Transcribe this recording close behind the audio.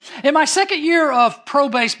In my second year of pro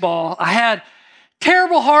baseball, I had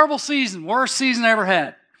terrible, horrible season, worst season I ever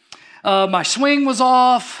had. My swing was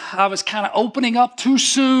off. I was kind of opening up too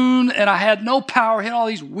soon, and I had no power. Hit all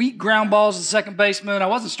these weak ground balls at second baseman. I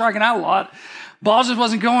wasn't striking out a lot. Ball just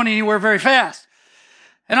wasn't going anywhere very fast.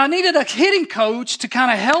 And I needed a hitting coach to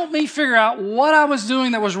kind of help me figure out what I was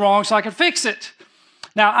doing that was wrong so I could fix it.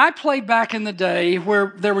 Now, I played back in the day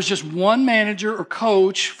where there was just one manager or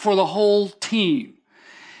coach for the whole team.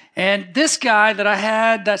 And this guy that I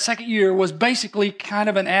had that second year was basically kind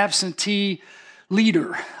of an absentee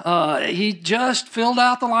leader. He just filled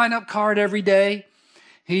out the lineup card every day.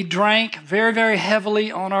 He drank very, very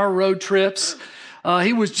heavily on our road trips.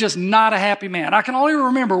 He was just not a happy man. I can only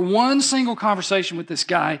remember one single conversation with this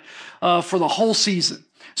guy for the whole season.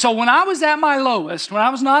 So when I was at my lowest, when I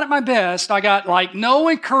was not at my best, I got like no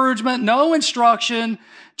encouragement, no instruction,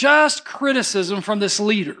 just criticism from this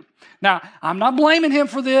leader. Now, I'm not blaming him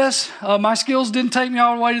for this. My skills didn't take me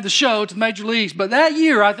all the way to the show, to the major leagues. But that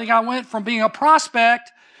year, I think I went from being a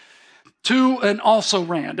prospect to an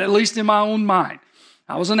also-ran, at least in my own mind.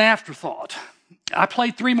 I was an afterthought. I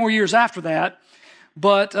played 3 more years after that.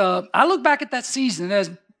 But I look back at that season as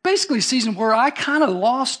basically a season where I kind of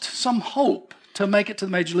lost some hope to make it to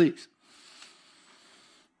the major leagues.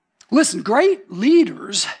 Listen, great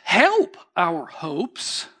leaders help our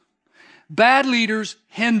hopes. Bad leaders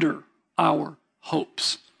hinder our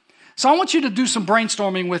hopes. So I want you to do some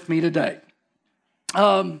brainstorming with me today.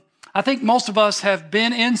 I think most of us have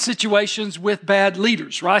been in situations with bad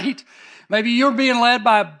leaders, right? Maybe you're being led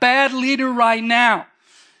by a bad leader right now.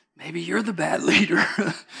 Maybe you're the bad leader.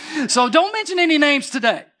 So don't mention any names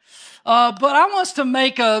today. But I want us to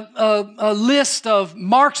make a list of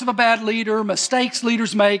marks of a bad leader, mistakes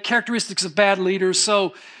leaders make, characteristics of bad leaders.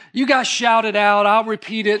 So you guys shout it out. I'll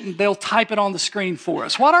repeat it, and they'll type it on the screen for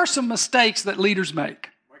us. What are some mistakes that leaders make?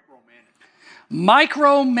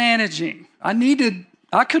 Micromanaging.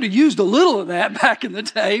 I could have used a little of that back in the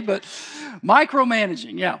day, but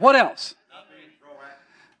micromanaging. Yeah. What else?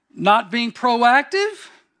 Not being proactive.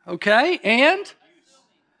 Okay. And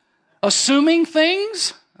assuming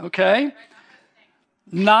things. Okay.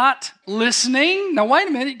 Not listening. Now, wait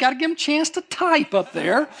a minute. You got to give them a chance to type up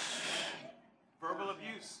there. Verbal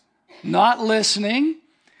abuse. Not listening.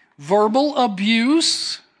 Verbal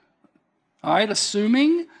abuse. All right.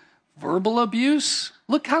 Assuming. Verbal abuse.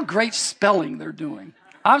 Look how great spelling they're doing.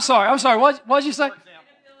 I'm sorry. What did you say?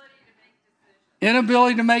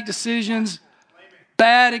 Inability to make decisions.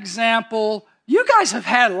 Bad example. You guys have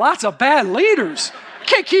had lots of bad leaders.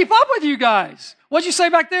 Can't keep up with you guys. What'd you say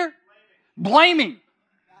back there? Blaming.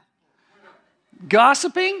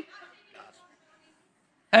 Gossiping.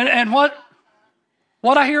 And what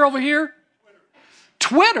I hear over here?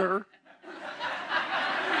 Twitter.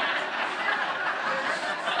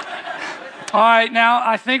 All right, now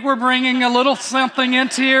I think we're bringing a little something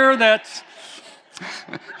into here that's...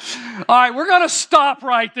 All right, we're going to stop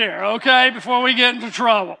right there, okay, before we get into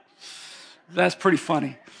trouble. That's pretty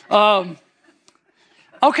funny.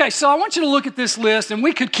 Okay, so I want you to look at this list, and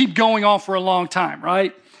we could keep going on for a long time,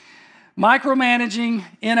 right? Micromanaging,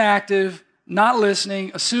 inactive, not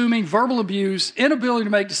listening, assuming, verbal abuse, inability to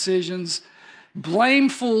make decisions,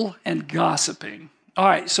 blameful, and gossiping. All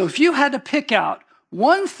right, so if you had to pick out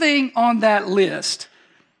one thing on that list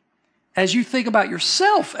as you think about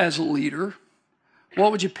yourself as a leader,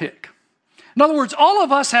 what would you pick? In other words, all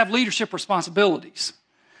of us have leadership responsibilities.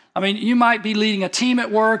 I mean, you might be leading a team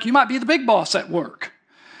at work. You might be the big boss at work.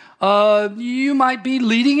 You might be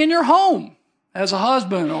leading in your home as a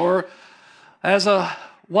husband or as a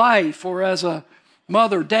wife or as a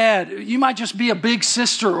mother, dad. You might just be a big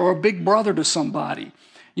sister or a big brother to somebody.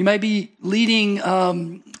 You may be leading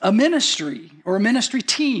a ministry or a ministry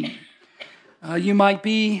team. You might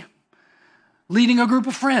be leading a group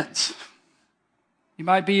of friends. You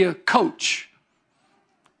might be a coach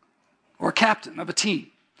or a captain of a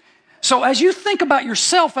team. So as you think about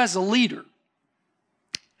yourself as a leader,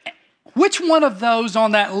 which one of those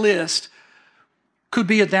on that list could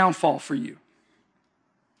be a downfall for you?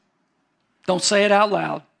 Don't say it out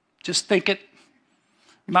loud. Just think it.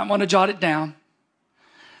 You might want to jot it down.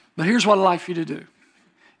 But here's what I'd like for you to do.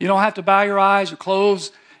 You don't have to bow your eyes or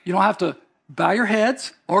close. You don't have to bow your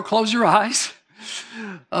heads or close your eyes.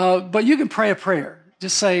 But you can pray a prayer.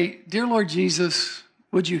 Just say, "Dear Lord Jesus,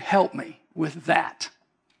 would you help me with that?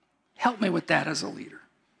 Help me with that as a leader.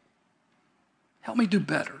 Help me do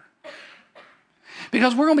better."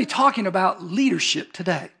 Because we're going to be talking about leadership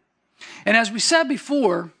today. And as we said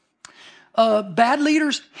before, bad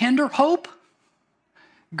leaders hinder hope.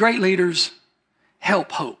 Great leaders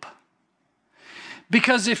help hope.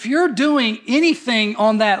 Because if you're doing anything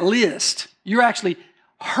on that list, you're actually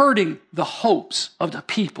hurting the hopes of the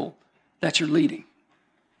people that you're leading.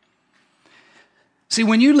 See,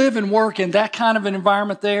 when you live and work in that kind of an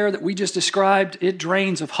environment there that we just described, it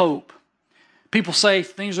drains of hope. People say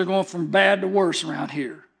things are going from bad to worse around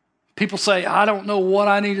here. People say, I don't know what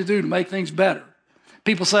I need to do to make things better.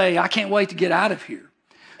 People say, I can't wait to get out of here.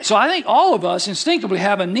 So I think all of us instinctively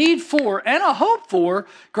have a need for and a hope for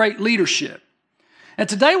great leadership. And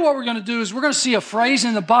today what we're going to do is we're going to see a phrase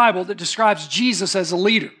in the Bible that describes Jesus as a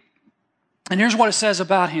leader. And here's what it says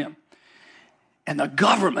about him. And the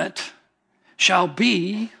government shall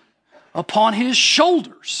be upon his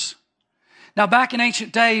shoulders. Now, back in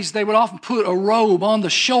ancient days, they would often put a robe on the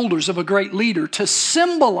shoulders of a great leader to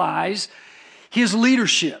symbolize his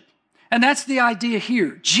leadership. And that's the idea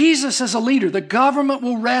here. Jesus as a leader, the government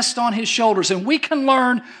will rest on his shoulders. And we can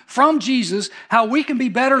learn from Jesus how we can be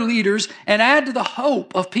better leaders and add to the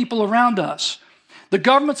hope of people around us. The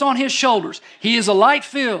government's on his shoulders. He is a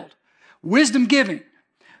light-filled, wisdom-giving,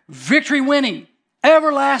 victory-winning,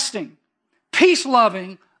 everlasting,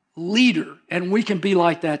 peace-loving leader. And we can be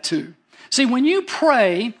like that too. See, when you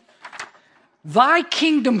pray, thy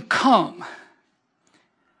kingdom come,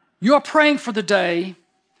 you're praying for the day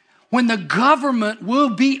when the government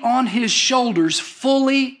will be on his shoulders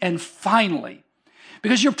fully and finally.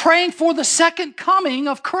 Because you're praying for the second coming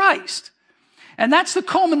of Christ. And that's the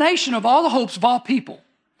culmination of all the hopes of all people.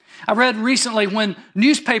 I read recently when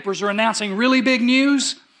newspapers are announcing really big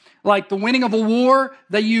news, like the winning of a war,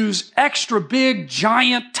 they use extra big,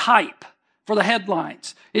 giant type for the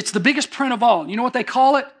headlines. It's the biggest print of all. You know what they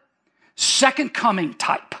call it? Second coming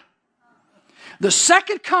type. The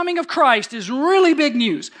second coming of Christ is really big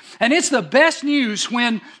news. And it's the best news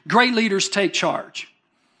when great leaders take charge.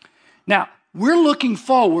 Now, we're looking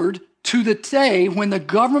forward to the day when the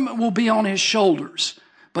government will be on his shoulders.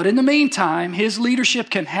 But in the meantime, his leadership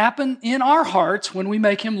can happen in our hearts when we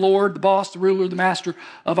make him Lord, the boss, the ruler, the master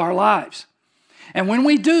of our lives. And when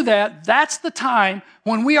we do that, that's the time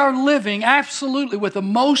when we are living absolutely with the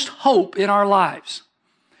most hope in our lives.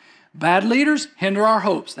 Bad leaders hinder our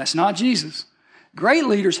hopes. That's not Jesus. Great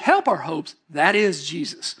leaders help our hopes. That is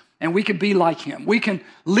Jesus. And we can be like him. We can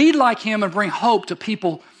lead like him and bring hope to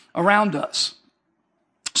people around us.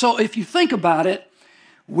 So if you think about it,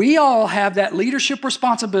 we all have that leadership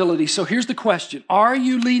responsibility. So here's the question. Are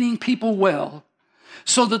you leading people well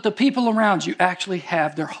so that the people around you actually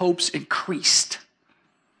have their hopes increased?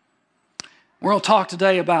 We're going to talk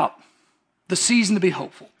today about the season to be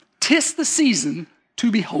hopeful. 'Tis the season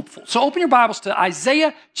to be hopeful. So open your Bibles to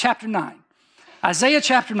Isaiah chapter 9. Isaiah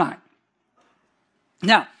chapter 9.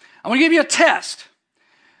 Now, I want to give you a test.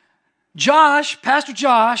 Pastor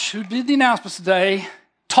Josh, who did the announcements today,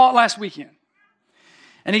 taught last weekend.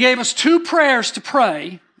 And he gave us 2 prayers to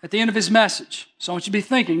pray at the end of his message. So I want you to be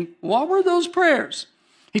thinking, what were those prayers?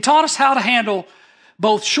 He taught us how to handle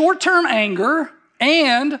both short-term anger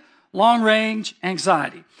and long-range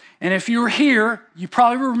anxiety. And if you were here, you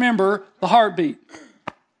probably remember the heartbeat.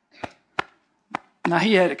 Now,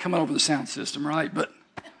 he had it coming over the sound system, right?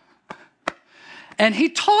 And he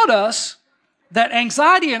taught us that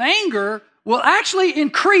anxiety and anger will actually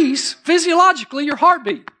increase physiologically your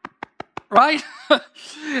heartbeat, right?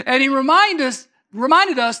 And he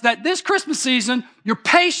reminded us that this Christmas season, your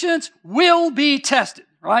patience will be tested,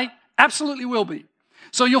 right? Absolutely will be.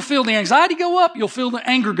 So you'll feel the anxiety go up, you'll feel the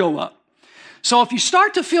anger go up. So if you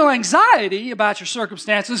start to feel anxiety about your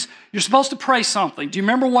circumstances, you're supposed to pray something. Do you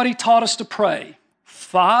remember what he taught us to pray?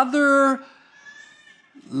 Father,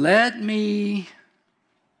 let me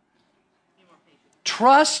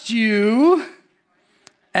trust you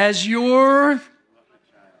as your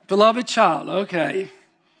beloved child. Okay.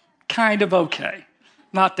 Kind of okay.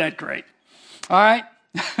 Not that great. All right.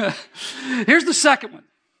 Here's the second one.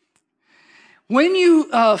 When you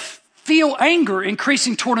feel anger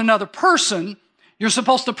increasing toward another person, you're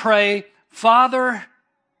supposed to pray, Father,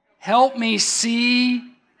 help me see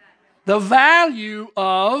the value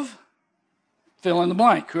of fill in the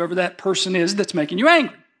blank, whoever that person is that's making you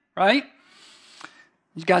angry, right?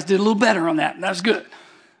 You guys did a little better on that, and that's good.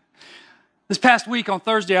 This past week on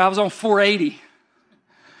Thursday, I was on 480,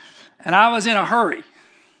 and I was in a hurry.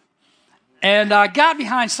 And I got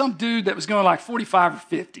behind some dude that was going like 45 or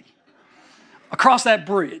 50 across that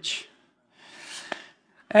bridge.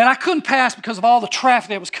 And I couldn't pass because of all the traffic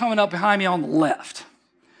that was coming up behind me on the left.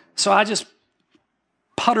 So I just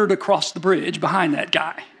puttered across the bridge behind that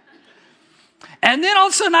guy. And then all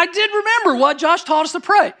of a sudden I did remember what Josh taught us to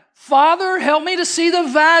pray. Father, help me to see the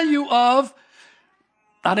value of,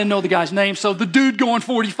 I didn't know the guy's name, so the dude going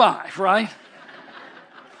 45, right?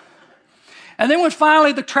 And then when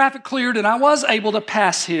finally the traffic cleared and I was able to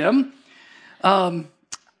pass him,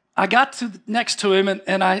 I got next to him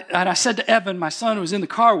and I said to Evan, my son who was in the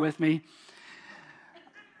car with me,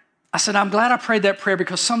 I said, I'm glad I prayed that prayer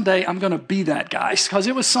because someday I'm going to be that guy. Because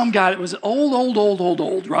it was some guy that was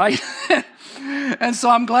old, right? And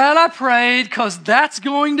so I'm glad I prayed because that's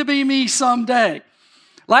going to be me someday.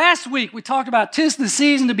 Last week we talked about 'tis the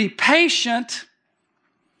season to be patient.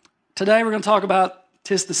 Today we're going to talk about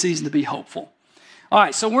 'tis the season to be hopeful. All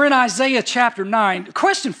right, so we're in Isaiah chapter 9. The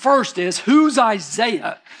question first is, who's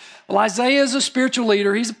Isaiah? Well, Isaiah is a spiritual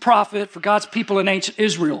leader. He's a prophet for God's people in ancient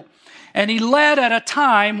Israel. And he led at a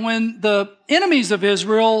time when the enemies of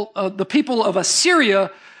Israel, the people of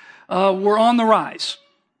Assyria, were on the rise.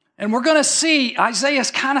 And we're going to see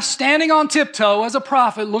Isaiah's kind of standing on tiptoe as a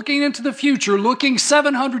prophet, looking into the future, looking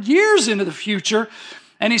 700 years into the future.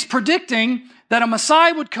 And he's predicting that a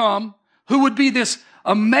Messiah would come who would be this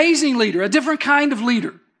amazing leader, a different kind of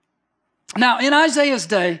leader. Now, in Isaiah's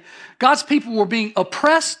day, God's people were being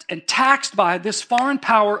oppressed and taxed by this foreign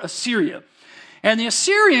power, Assyria. And the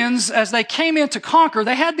Assyrians, as they came in to conquer,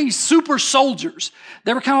 they had these super soldiers.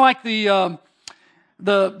 They were kind of like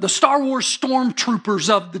the Star Wars stormtroopers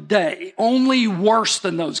of the day, only worse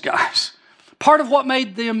than those guys. Part of what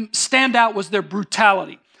made them stand out was their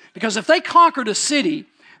brutality. Because if they conquered a city,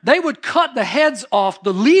 they would cut the heads off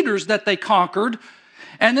the leaders that they conquered,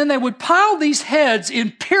 and then they would pile these heads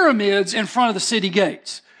in pyramids in front of the city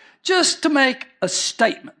gates, just to make a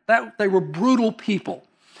statement that they were brutal people.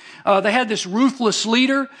 They had this ruthless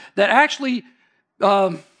leader that actually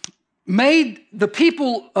made the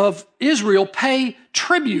people of Israel pay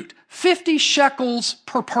tribute, 50 shekels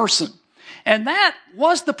per person. And that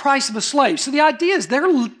was the price of a slave. So the idea is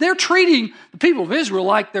they're treating the people of Israel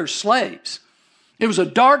like they're slaves. It was a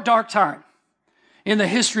dark, dark time in the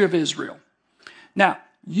history of Israel. Now,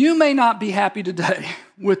 you may not be happy today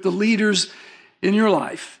with the leaders in your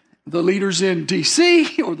life. The leaders in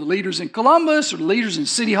D.C. or the leaders in Columbus or the leaders in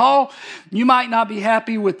City Hall. You might not be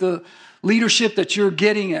happy with the leadership that you're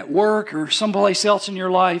getting at work or someplace else in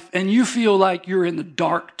your life, and you feel like you're in the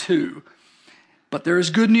dark too. But there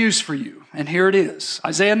is good news for you, and here it is.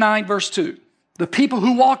 Isaiah 9, verse 2. The people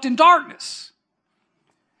who walked in darkness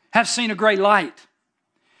have seen a great light.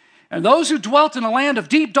 And those who dwelt in a land of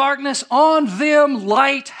deep darkness, on them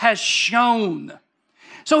light has shone.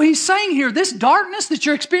 So he's saying here, this darkness that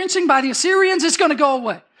you're experiencing by the Assyrians is going to go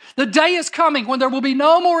away. The day is coming when there will be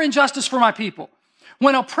no more injustice for my people.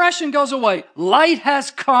 When oppression goes away, light has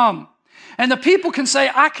come. And the people can say,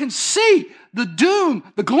 I can see the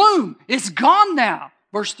doom, the gloom. It's gone now.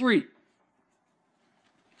 Verse 3.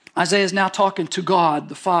 Isaiah is now talking to God,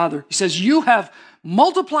 the Father. He says, you have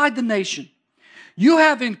multiplied the nation. You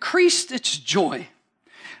have increased its joy.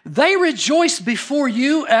 They rejoice before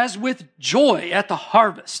you as with joy at the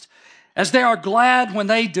harvest, as they are glad when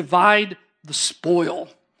they divide the spoil.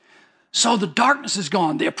 So the darkness is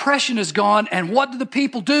gone, the oppression is gone, and what do the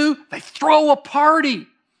people do? They throw a party.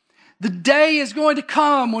 The day is going to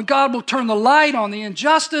come when God will turn the light on the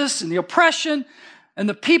injustice and the oppression, and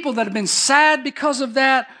the people that have been sad because of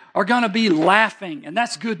that are going to be laughing. And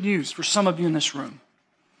that's good news for some of you in this room.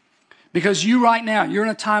 Because you right now, you're in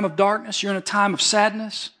a time of darkness, you're in a time of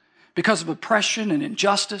sadness because of oppression and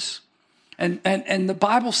injustice. And the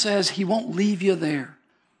Bible says he won't leave you there.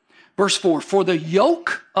 Verse 4, for the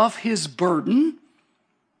yoke of his burden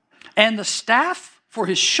and the staff for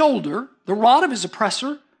his shoulder, the rod of his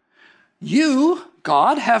oppressor, you,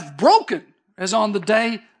 God, have broken as on the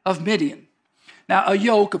day of Midian. Now, a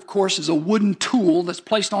yoke, of course, is a wooden tool that's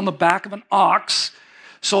placed on the back of an ox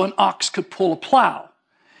so an ox could pull a plow.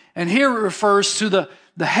 And here it refers to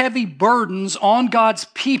the heavy burdens on God's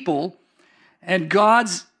people, and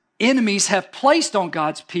God's enemies have placed on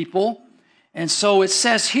God's people. And so it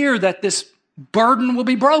says here that this burden will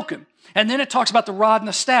be broken. And then it talks about the rod and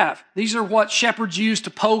the staff. These are what shepherds use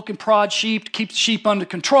to poke and prod sheep, to keep the sheep under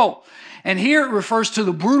control. And here it refers to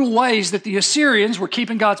the brutal ways that the Assyrians were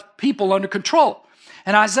keeping God's people under control.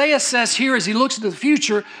 And Isaiah says here, as he looks into the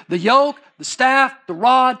future, the yoke, the staff, the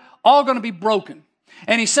rod, all going to be broken.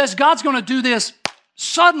 And he says God's going to do this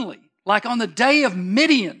suddenly, like on the day of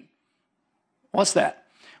Midian. What's that?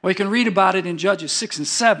 Well, you can read about it in Judges 6 and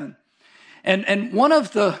 7. And one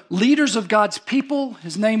of the leaders of God's people,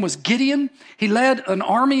 his name was Gideon. He led an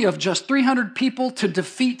army of just 300 people to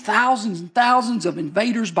defeat thousands and thousands of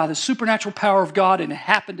invaders by the supernatural power of God, and it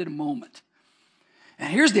happened in a moment.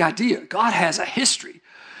 And here's the idea. God has a history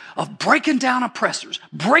of breaking down oppressors,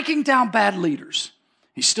 breaking down bad leaders.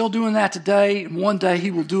 He's still doing that today, and one day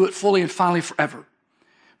he will do it fully and finally forever.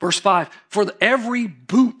 Verse 5, for every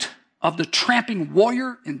boot of the tramping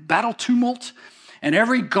warrior in battle tumult, and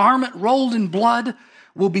every garment rolled in blood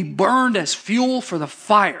will be burned as fuel for the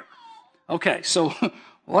fire. Okay, so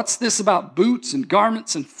what's this about boots and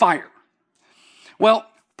garments and fire? Well,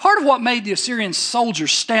 part of what made the Assyrian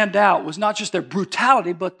soldiers stand out was not just their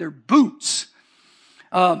brutality, but their boots.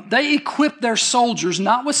 They equipped their soldiers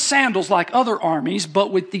not with sandals like other armies,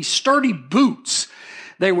 but with these sturdy boots.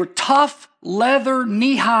 They were tough, leather,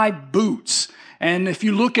 knee-high boots. And if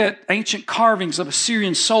you look at ancient carvings of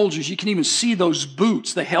Assyrian soldiers, you can even see those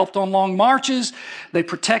boots. They helped on long marches. They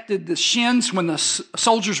protected the shins when the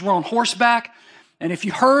soldiers were on horseback. And if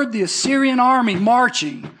you heard the Assyrian army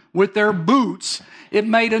marching with their boots, it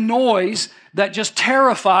made a noise that just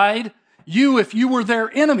terrified you if you were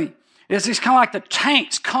their enemy. It's kind of like the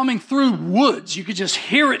tanks coming through woods. You could just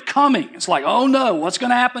hear it coming. It's like, oh no, what's going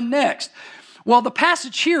to happen next? Well, the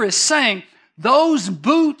passage here is saying those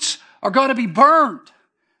boots are going to be burned.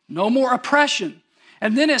 No more oppression.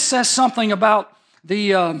 And then it says something about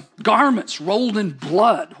the garments rolled in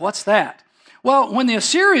blood. What's that? Well, when the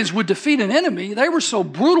Assyrians would defeat an enemy, they were so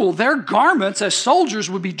brutal, their garments as soldiers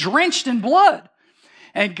would be drenched in blood.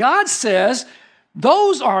 And God says,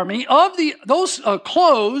 those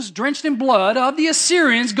clothes drenched in blood of the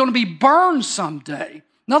Assyrians going to be burned someday.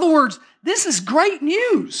 In other words, this is great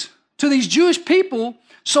news to these Jewish people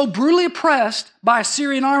so brutally oppressed by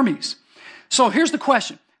Assyrian armies. So here's the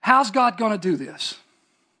question. How's God going to do this?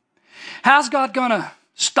 How's God going to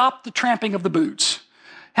stop the tramping of the boots?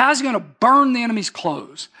 How's he going to burn the enemy's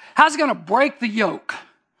clothes? How's he going to break the yoke?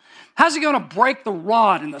 How's he going to break the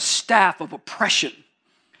rod and the staff of oppression?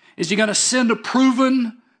 Is he going to send a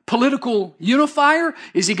proven political unifier?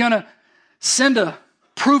 Is he going to send a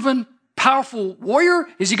proven powerful warrior?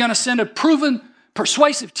 Is he going to send a proven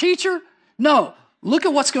persuasive teacher? No. Look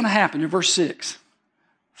at what's going to happen in verse 6.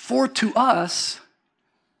 For to us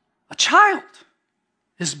a child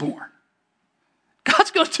is born.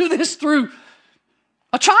 God's going to do this through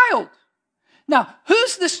a child. Now,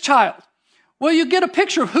 who's this child? Well, you get a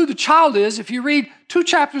picture of who the child is if you read 2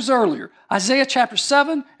 chapters earlier. Isaiah chapter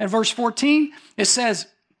 7 and verse 14, it says,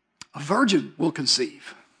 a virgin will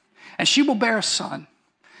conceive, and she will bear a son,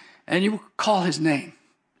 and you will call his name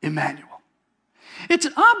Emmanuel. It's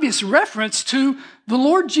an obvious reference to the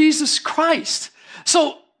Lord Jesus Christ.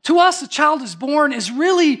 So to us, the child is born is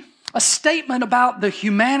really a statement about the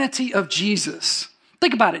humanity of Jesus.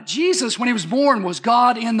 Think about it. Jesus, when he was born, was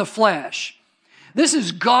God in the flesh. This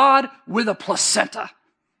is God with a placenta.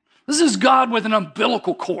 This is God with an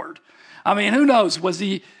umbilical cord. I mean, who knows? Was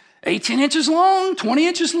he 18 inches long, 20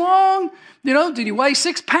 inches long? You know, did he weigh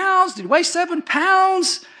 6 pounds? Did he weigh 7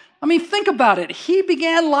 pounds? I mean, think about it. He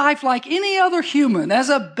began life like any other human. As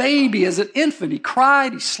a baby, as an infant, he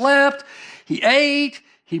cried, he slept, he ate,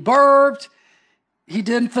 he burped, he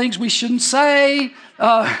did things we shouldn't say.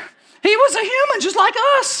 He was a human just like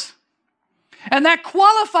us. And that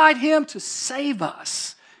qualified him to save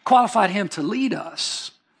us, qualified him to lead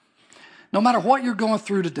us. No matter what you're going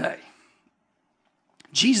through today,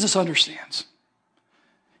 Jesus understands.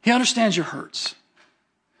 He understands your hurts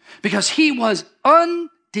because he was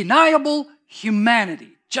undeniable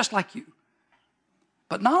humanity, just like you.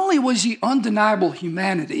 But not only was he undeniable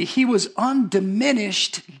humanity, he was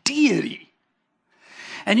undiminished deity.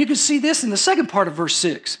 And you can see this in the second part of verse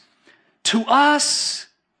 6. To us,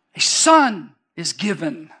 a son is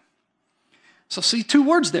given. So see 2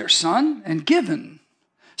 words there, son and given.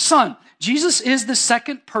 Son. Jesus is the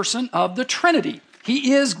second person of the Trinity.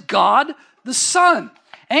 He is God the Son.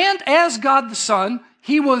 And as God the Son,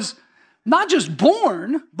 he was not just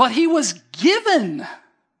born, but he was given.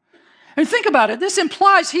 And think about it. This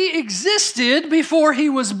implies he existed before he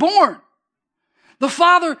was born. The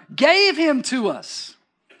Father gave him to us.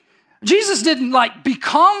 Jesus didn't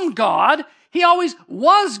become God. He always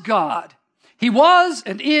was God. He was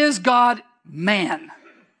and is God-man.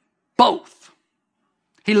 Both.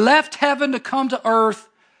 He left heaven to come to earth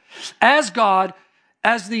as God,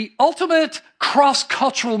 as the ultimate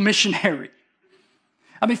cross-cultural missionary.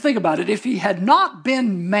 I mean, think about it. If he had not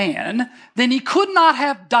been man, then he could not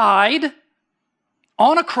have died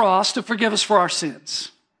on a cross to forgive us for our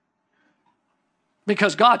sins.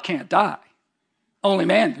 Because God can't die. Only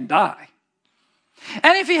man can die.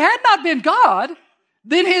 And if he had not been God,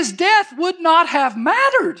 then his death would not have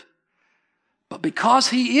mattered. But because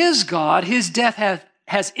he is God, his death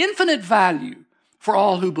has infinite value for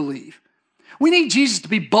all who believe. We need Jesus to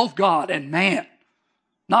be both God and man.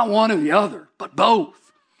 Not one or the other, but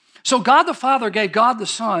both. So God the Father gave God the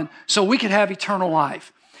Son so we could have eternal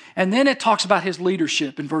life. And then it talks about his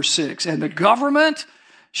leadership in verse 6. And the government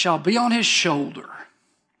shall be on his shoulder.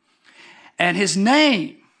 And his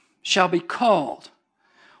name shall be called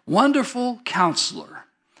Wonderful Counselor,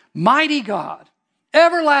 Mighty God,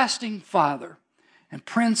 Everlasting Father, and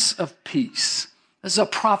Prince of Peace. This is a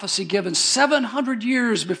prophecy given 700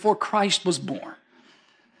 years before Christ was born.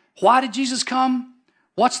 Why did Jesus come?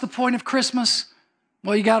 What's the point of Christmas?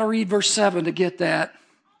 Well, you got to read verse 7 to get that.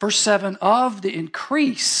 Verse 7, of the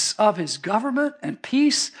increase of his government and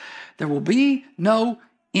peace, there will be no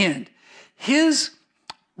end. His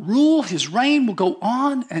rule, his reign will go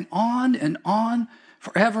on and on and on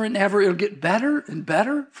forever and ever. It'll get better and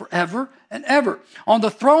better forever and ever. On the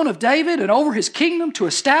throne of David and over his kingdom, to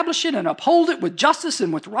establish it and uphold it with justice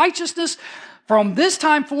and with righteousness from this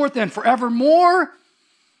time forth and forevermore.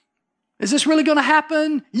 Is this really going to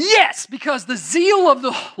happen? Yes, because the zeal of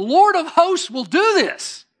the Lord of hosts will do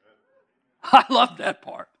this. I love that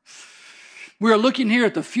part. We are looking here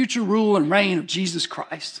at the future rule and reign of Jesus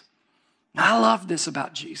Christ. I love this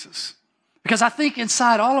about Jesus because I think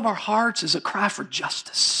inside all of our hearts is a cry for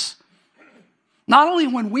justice. Not only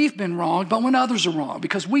when we've been wrong, but when others are wrong,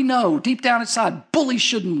 because we know deep down inside bullies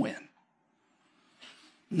shouldn't win.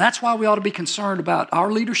 And that's why we ought to be concerned about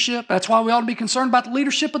our leadership. That's why we ought to be concerned about the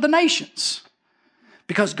leadership of the nations,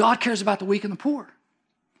 because God cares about the weak and the poor.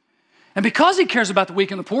 And because he cares about the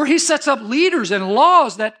weak and the poor, he sets up leaders and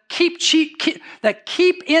laws that keep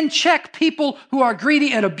in check people who are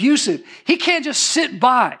greedy and abusive. He can't just sit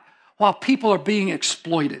by while people are being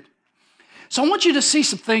exploited. So I want you to see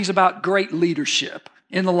some things about great leadership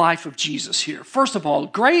in the life of Jesus here. First of all,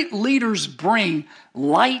 great leaders bring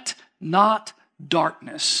light, not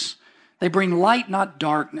darkness. They bring light, not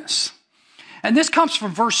darkness. And this comes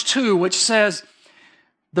from verse 2, which says,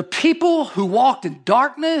 the people who walked in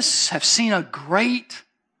darkness have seen a great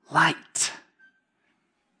light.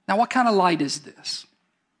 Now, what kind of light is this?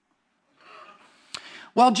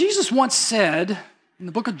 Well, Jesus once said in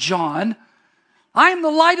the book of John, I am the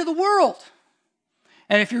light of the world.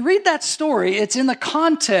 And if you read that story, it's in the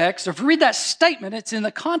context, or if you read that statement, it's in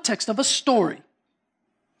the context of a story.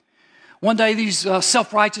 One day, these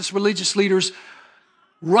self-righteous religious leaders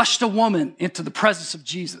rushed a woman into the presence of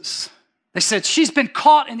Jesus. They said, she's been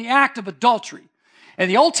caught in the act of adultery. And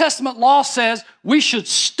the Old Testament law says we should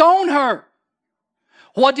stone her.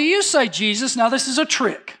 What do you say, Jesus? Now, this is a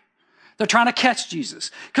trick. They're trying to catch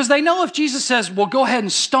Jesus. Because they know if Jesus says, well, go ahead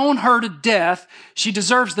and stone her to death, she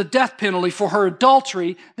deserves the death penalty for her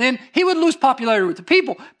adultery, then he would lose popularity with the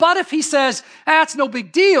people. But if he says, that's no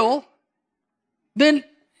big deal, then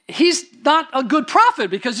he's not a good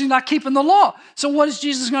prophet because he's not keeping the law. So what is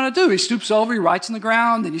Jesus going to do? He stoops over, he writes on the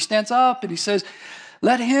ground, then he stands up and he says,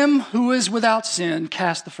 let him who is without sin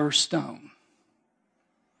cast the first stone.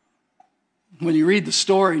 When you read the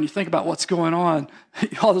story and you think about what's going on,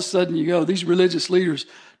 all of a sudden you go, these religious leaders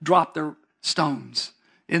drop their stones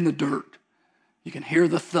in the dirt. You can hear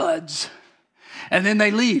the thuds. And then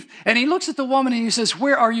they leave. And he looks at the woman and he says,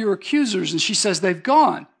 where are your accusers? And she says, they've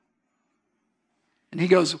gone. And he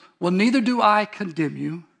goes, well, neither do I condemn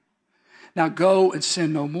you. Now go and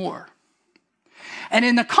sin no more. And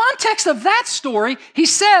in the context of that story, he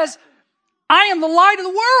says, I am the light of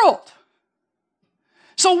the world.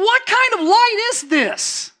 So what kind of light is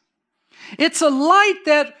this? It's a light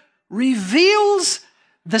that reveals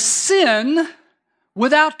the sin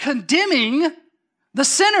without condemning the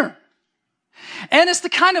sinner. And it's the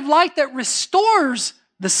kind of light that restores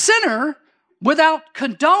the sinner without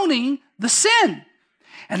condoning the sin.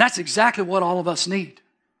 And that's exactly what all of us need.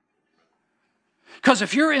 Because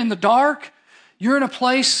if you're in the dark, you're in a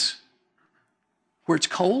place where it's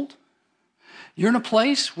cold. You're in a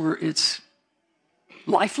place where it's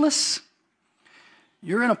lifeless.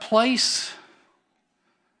 You're in a place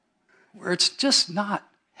where it's just not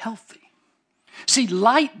healthy. See,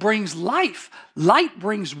 light brings life. Light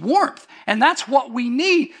brings warmth. And that's what we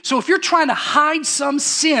need. So if you're trying to hide some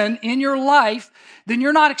sin in your life, then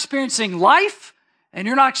you're not experiencing life and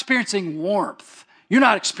you're not experiencing warmth. You're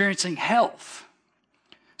not experiencing health.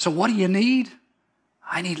 So what do you need?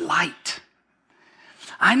 I need light.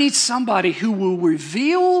 I need somebody who will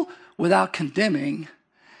reveal without condemning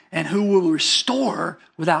and who will restore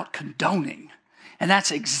without condoning. And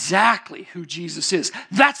that's exactly who Jesus is.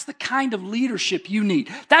 That's the kind of leadership you need.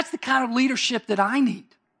 That's the kind of leadership that I need.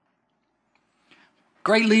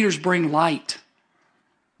 Great leaders bring light,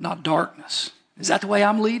 not darkness. Is that the way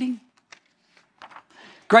I'm leading?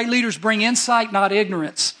 Great leaders bring insight, not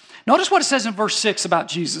ignorance. Notice what it says in verse 6 about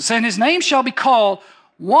Jesus. And his name shall be called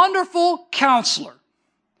Wonderful Counselor.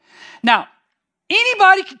 Now,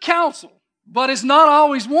 anybody can counsel, but it's not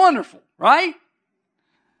always wonderful, right?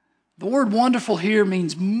 The word wonderful here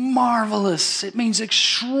means marvelous. It means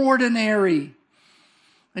extraordinary.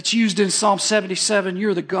 It's used in Psalm 77.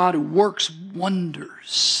 You're the God who works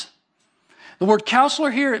wonders. The word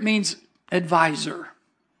counselor here, it means advisor.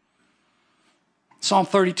 Psalm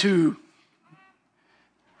 32,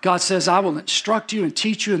 God says, I will instruct you and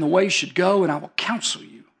teach you in the way you should go, and I will counsel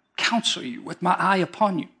you with my eye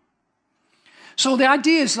upon you. So the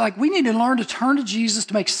idea is like we need to learn to turn to Jesus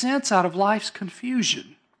to make sense out of life's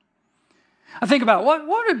confusion. I think about what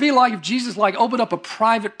would it be like if Jesus opened up a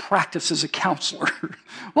private practice as a counselor?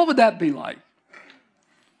 What would that be like?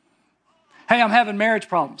 Hey, I'm having marriage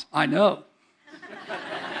problems. I know.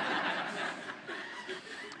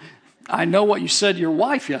 I know what you said to your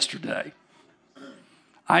wife yesterday.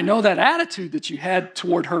 I know that attitude that you had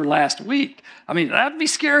toward her last week. I mean, that'd be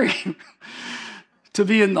scary to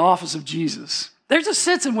be in the office of Jesus. There's a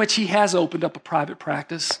sense in which he has opened up a private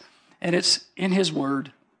practice, and it's in his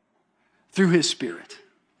word, through his Spirit.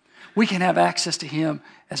 We can have access to him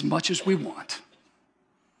as much as we want.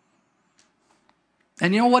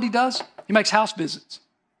 And you know what he does? He makes house visits.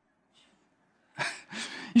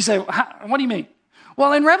 You say, what do you mean?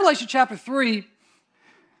 Well, in Revelation chapter 3,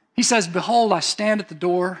 he says, behold, I stand at the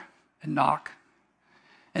door and knock.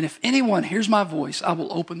 And if anyone hears my voice, I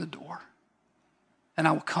will open the door and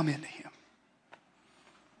I will come into him.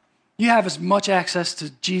 You have as much access to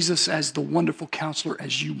Jesus as the wonderful counselor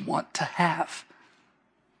as you want to have.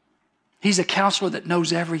 He's a counselor that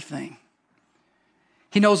knows everything.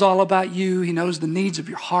 He knows all about you. He knows the needs of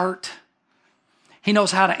your heart. He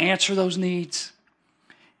knows how to answer those needs.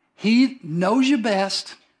 He knows you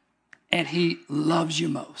best, and he loves you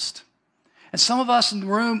most. And some of us in the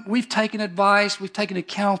room, we've taken advice, we've taken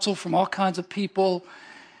counsel from all kinds of people.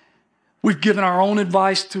 We've given our own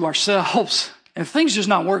advice to ourselves, and things just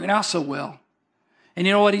not working out so well. And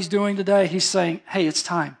you know what he's doing today? He's saying, hey, it's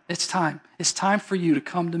time. It's time. It's time for you to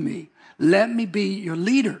come to me. Let me be your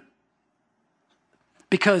leader.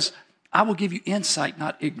 Because I will give you insight,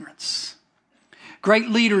 not ignorance. Great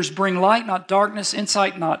leaders bring light, not darkness,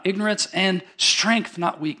 insight, not ignorance, and strength,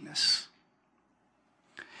 not weakness.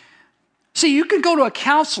 See, you can go to a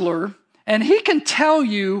counselor and he can tell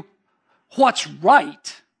you what's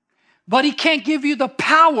right, but he can't give you the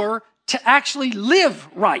power to actually live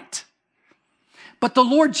right. But the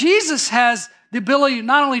Lord Jesus has the ability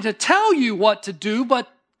not only to tell you what to do, but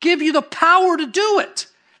give you the power to do it.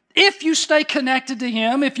 If you stay connected to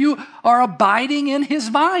him, if you are abiding in his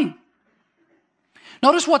vine.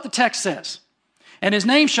 Notice what the text says. And his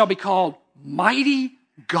name shall be called Mighty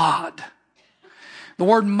God. The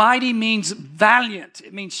word mighty means valiant.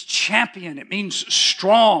 It means champion. It means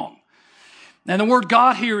strong. And the word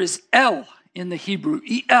God here is El in the Hebrew,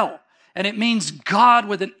 E-L. And it means God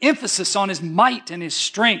with an emphasis on his might and his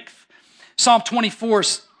strength. Psalm 24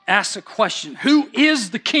 asks a question. Who is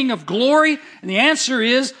the King of glory? And the answer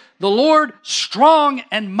is the Lord strong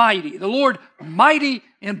and mighty. The Lord mighty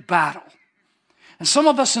in battle. And some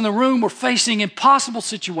of us in the room are facing impossible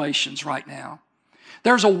situations right now.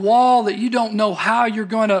 There's a wall that you don't know how you're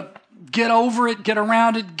going to get over it, get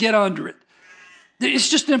around it, get under it. It's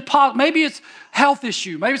just impossible. Maybe it's a health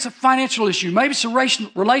issue. Maybe it's a financial issue. Maybe it's a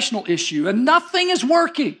relational issue. And nothing is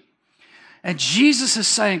working. And Jesus is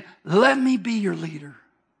saying, let me be your leader.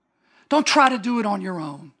 Don't try to do it on your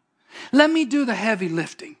own. Let me do the heavy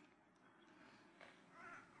lifting.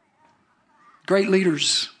 Great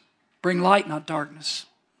leaders bring light, not darkness.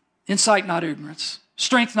 Insight, not ignorance.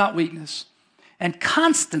 Strength, not weakness. And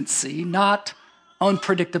constancy, not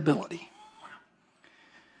unpredictability.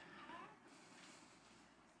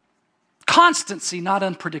 Constancy, not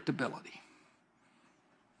unpredictability.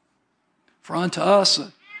 For unto us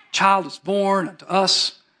a child is born, unto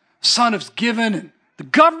us a son is given, and the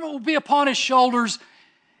government will be upon his shoulders,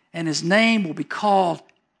 and his name will be called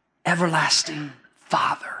Everlasting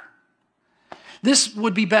Father. This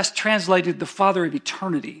would be best translated the Father of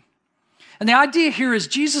eternity. And the idea here is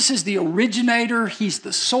Jesus is the originator, he's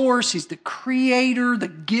the source, he's the creator, the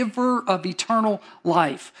giver of eternal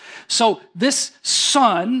life. So this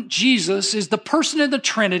Son, Jesus, is the person in the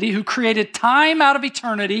Trinity who created time out of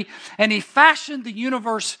eternity, and he fashioned the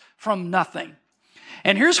universe from nothing.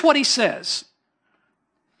 And here's what he says.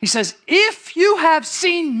 He says, if you have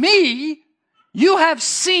seen me, you have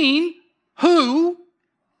seen who?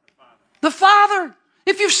 The Father.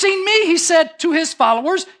 If you've seen me, he said to his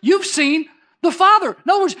followers, you've seen the Father. In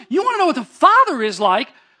other words, you want to know what the Father is like?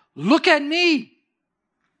 Look at me.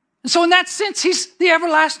 And so in that sense, he's the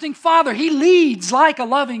everlasting Father. He leads like a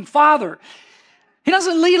loving Father. He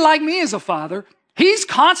doesn't lead like me as a father. He's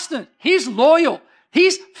constant. He's loyal.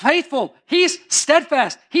 He's faithful. He's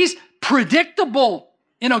steadfast. He's predictable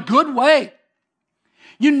in a good way.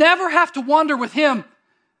 You never have to wonder with him,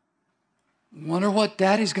 Wonder what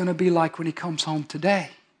Daddy's going to be like when he comes home today.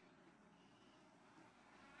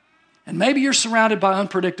 And maybe you're surrounded by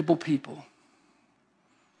unpredictable people.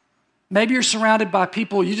 Maybe you're surrounded by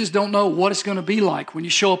people you just don't know what it's going to be like when you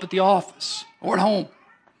show up at the office or at home.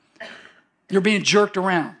 You're being jerked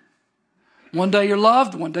around. One day you're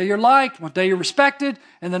loved, one day you're liked, one day you're respected,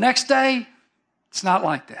 and the next day, it's not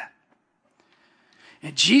like that.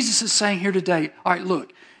 And Jesus is saying here today, all right,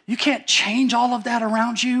 look, you can't change all of that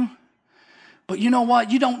around you, but you know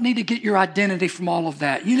what? You don't need to get your identity from all of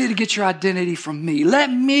that. You need to get your identity from me.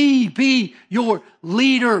 Let me be your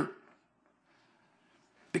leader,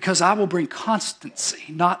 because I will bring constancy,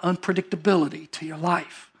 not unpredictability, to your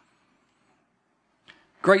life.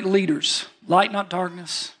 Great leaders, light not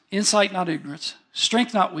darkness, insight not ignorance,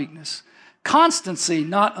 strength not weakness, constancy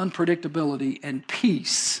not unpredictability, and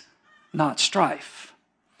peace not strife.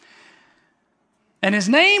 And his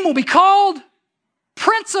name will be called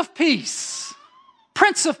Prince of Peace.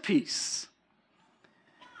 Prince of Peace.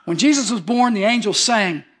 When Jesus was born, the angels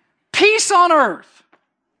sang, peace on earth.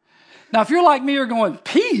 Now, if you're like me, you're going,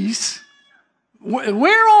 peace?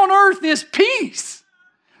 Where on earth is peace?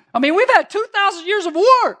 I mean, we've had 2,000 years of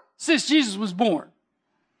war since Jesus was born.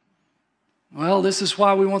 Well, this is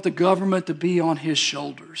why we want the government to be on his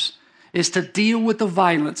shoulders, is to deal with the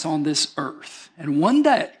violence on this earth. And one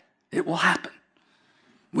day, it will happen.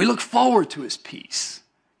 We look forward to his peace.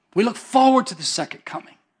 We look forward to the second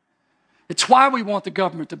coming. It's why we want the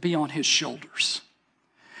government to be on his shoulders.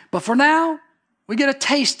 But for now, we get a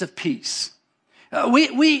taste of peace.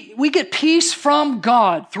 We get peace from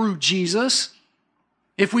God through Jesus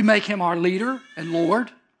if we make him our leader and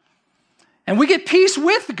Lord. And we get peace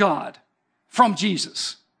with God from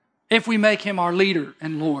Jesus if we make him our leader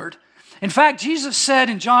and Lord. In fact, Jesus said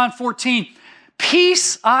in John 14,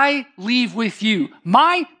 peace I leave with you.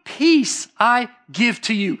 My peace I give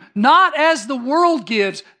to you. Not as the world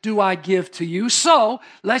gives do I give to you. So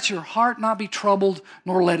let your heart not be troubled,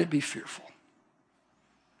 nor let it be fearful.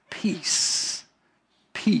 Peace.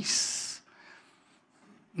 Peace.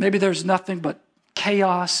 Maybe there's nothing but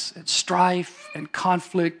chaos and strife and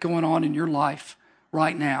conflict going on in your life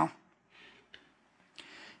right now.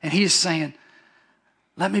 And he is saying,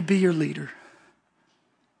 let me be your leader.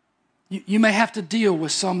 You may have to deal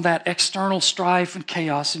with some of that external strife and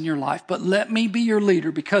chaos in your life, but let me be your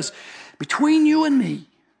leader, because between you and me,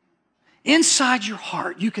 inside your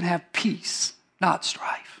heart, you can have peace, not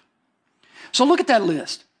strife. So look at that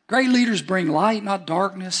list. Great leaders bring light, not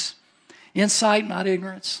darkness, insight, not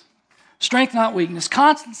ignorance, strength, not weakness,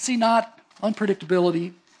 constancy, not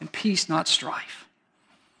unpredictability, and peace, not strife.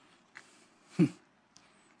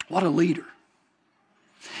 What a leader.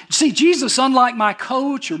 See, Jesus, unlike my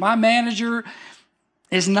coach or my manager,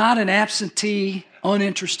 is not an absentee,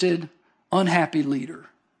 uninterested, unhappy leader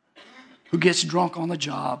who gets drunk on the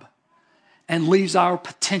job and leaves our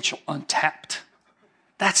potential untapped.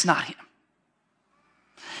 That's not him.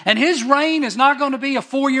 And his reign is not going to be a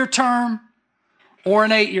 4-year term or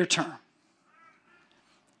an 8-year term.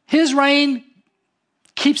 His reign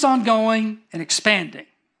keeps on going and expanding.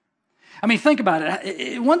 I mean, think about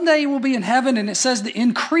it. One day we'll be in heaven, and it says the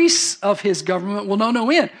increase of his government will know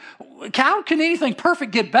no end. How can anything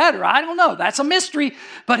perfect get better? I don't know. That's a mystery.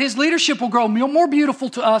 But his leadership will grow more beautiful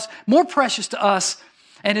to us, more precious to us,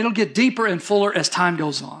 and it'll get deeper and fuller as time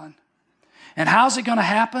goes on. And how's it going to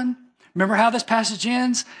happen? Remember how this passage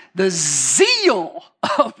ends? The zeal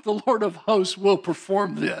of the Lord of hosts will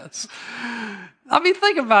perform this. I mean,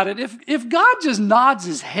 think about it. If God just nods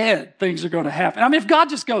his head, things are going to happen. I mean, if God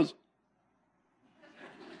just goes,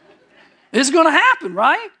 it's going to happen,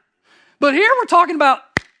 right? But here we're talking about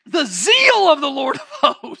the zeal of the Lord of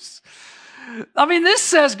hosts. I mean, this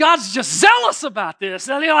says God's just zealous about this.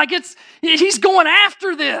 I mean, like he's going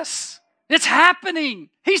after this. It's happening.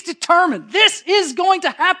 He's determined. This is going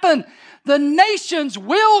to happen. The nations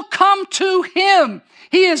will come to him.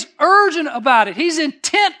 He is urgent about it. He's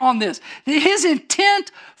intent on this. His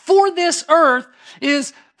intent for this earth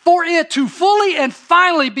is for it to fully and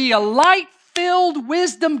finally be a light-filled,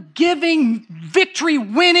 wisdom-giving,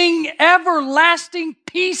 victory-winning, everlasting,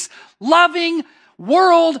 peace-loving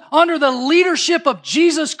world under the leadership of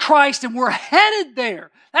Jesus Christ, and we're headed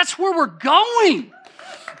there. That's where we're going.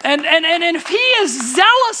 And if he is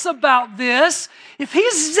zealous about this,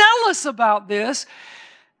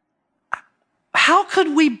 how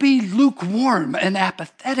could we be lukewarm and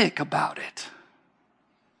apathetic about it?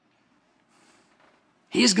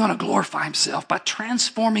 He is going to glorify himself by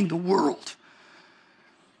transforming the world.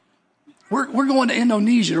 We're going to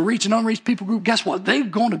Indonesia to reach an unreached people group. Guess what? They're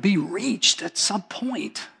going to be reached at some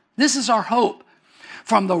point. This is our hope.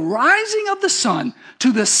 from the rising of the sun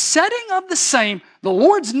to the setting of the same, the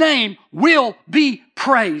Lord's name will be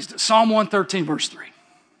praised. Psalm 113, verse 3.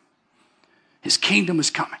 His kingdom is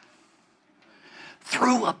coming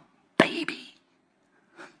through a baby.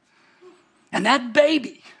 And that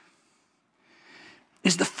baby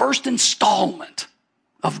is the first installment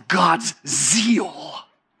of God's zeal.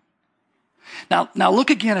 Now look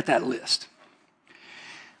again at that list.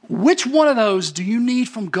 Which one of those do you need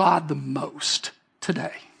from God the most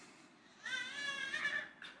today?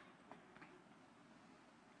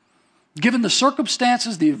 Given the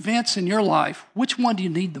circumstances, the events in your life, which one do you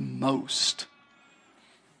need the most?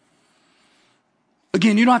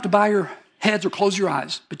 Again, you don't have to bow your heads or close your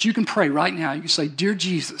eyes, but you can pray right now. You can say, Dear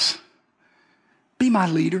Jesus, be my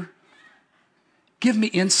leader. Give me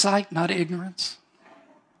insight, not ignorance.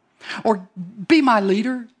 Or be my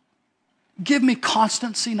leader. Give me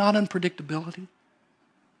constancy, not unpredictability.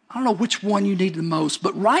 I don't know which one you need the most,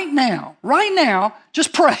 but right now,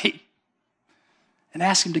 just pray and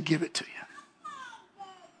ask him to give it to you.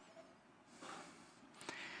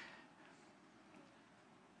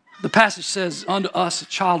 The passage says, unto us a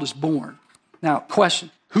child is born. Now,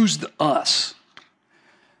 question, who's the us?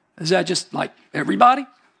 Is that just like everybody?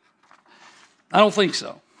 I don't think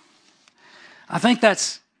so. I think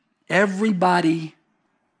that's everybody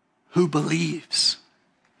who believes.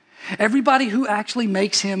 Everybody who actually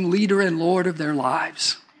makes him leader and Lord of their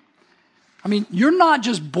lives. I mean, you're not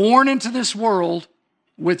just born into this world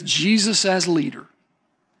with Jesus as leader.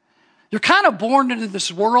 You're kind of born into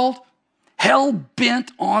this world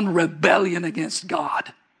hell-bent on rebellion against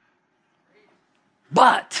God.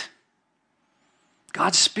 But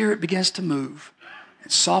God's Spirit begins to move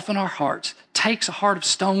and soften our hearts, takes a heart of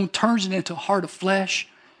stone, turns it into a heart of flesh,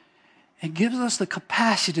 and gives us the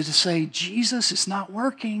capacity to say, Jesus, it's not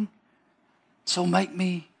working, so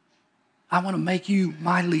I want to make you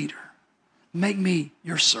my leader. Make me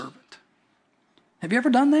your servant. Have you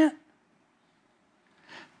ever done that?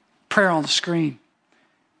 Prayer on the screen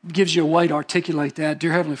gives you a way to articulate that.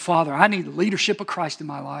 Dear Heavenly Father, I need the leadership of Christ in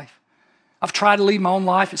my life. I've tried to lead my own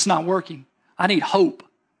life. It's not working. I need hope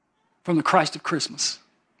from the Christ of Christmas.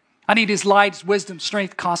 I need his light, his wisdom,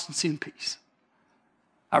 strength, constancy, and peace.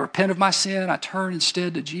 I repent of my sin. I turn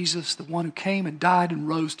instead to Jesus, the one who came and died and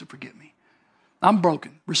rose to forgive me. I'm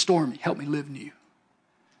broken. Restore me. Help me live new.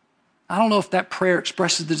 I don't know if that prayer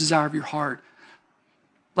expresses the desire of your heart.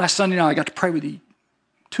 Last Sunday night, I got to pray with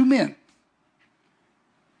two men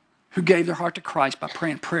who gave their heart to Christ by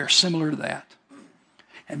praying prayer similar to that.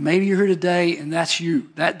 And maybe you're here today and that's you.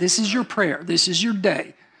 This is your prayer. This is your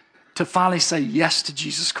day to finally say yes to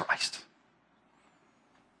Jesus Christ.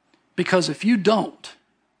 Because if you don't,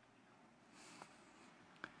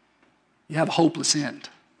 you have a hopeless end.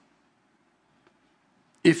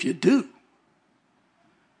 If you do,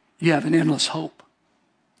 you have an endless hope.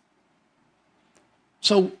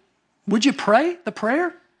 So, would you pray the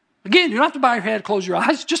prayer? Again, you don't have to bow your head, close your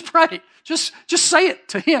eyes. Just pray. Just say it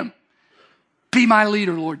to him. Be my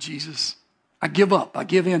leader, Lord Jesus. I give up. I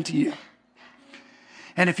give in to you.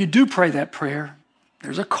 And if you do pray that prayer,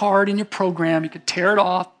 there's a card in your program. You can tear it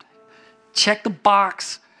off, check the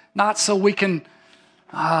box, not so we can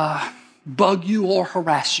bug you or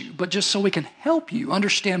harass you, but just so we can help you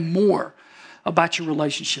understand more about your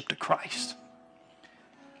relationship to Christ.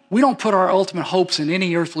 We don't put our ultimate hopes in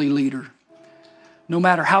any earthly leader, no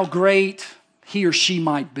matter how great he or she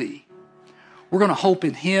might be. We're going to hope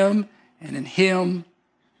in him and in him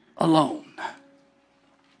alone.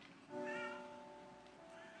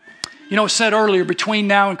 You know, it said earlier, between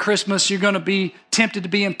now and Christmas, you're going to be tempted to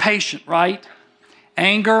be impatient, right?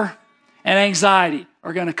 Anger and anxiety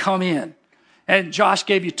are going to come in. And Josh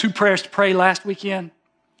gave you 2 prayers to pray last weekend.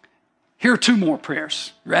 Here are 2 more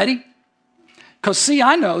prayers. Ready? Because see,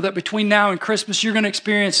 I know that between now and Christmas, you're going to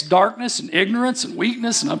experience darkness and ignorance and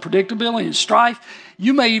weakness and unpredictability and strife.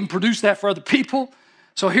 You may even produce that for other people.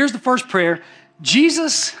 So here's the first prayer.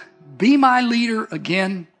 Jesus, be my leader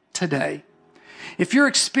again today. If you're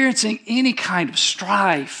experiencing any kind of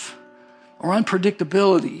strife or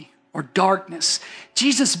unpredictability or darkness,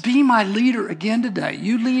 Jesus, be my leader again today.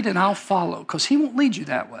 You lead and I'll follow, because he won't lead you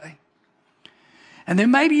that way. And then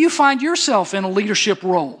maybe you find yourself in a leadership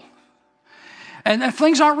role. And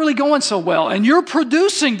things aren't really going so well, and you're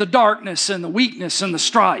producing the darkness and the weakness and the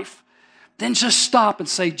strife. Then just stop and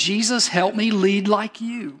say, Jesus, help me lead like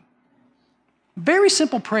you. Very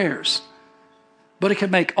simple prayers, but it can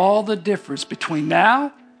make all the difference between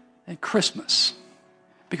now and Christmas,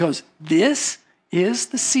 because this is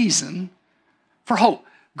the season for hope.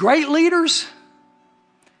 Great leaders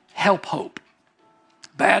help hope.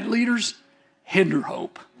 Bad leaders hinder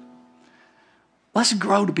hope. let's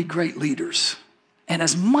grow to be great leaders. And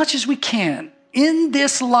as much as we can in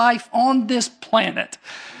this life, on this planet,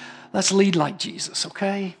 let's lead like Jesus,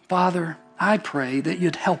 okay? Father, I pray that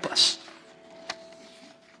you'd help us.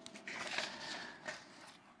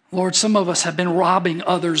 Lord, some of us have been robbing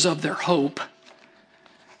others of their hope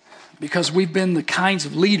because we've been the kinds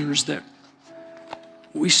of leaders that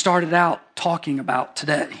we started out talking about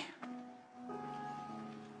today.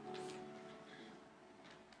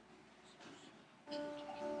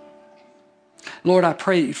 Lord, I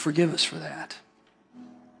pray you'd forgive us for that.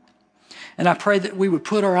 And I pray that we would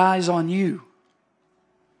put our eyes on you,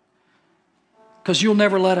 because you'll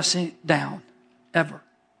never let us down, ever.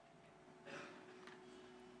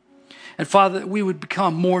 And Father, that we would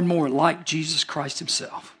become more and more like Jesus Christ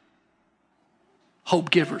himself, hope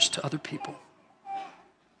givers to other people.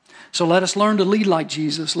 So let us learn to lead like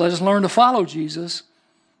Jesus. Let us learn to follow Jesus,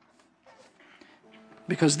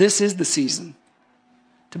 because this is the season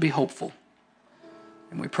to be hopeful.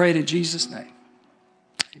 And we pray it in Jesus' name.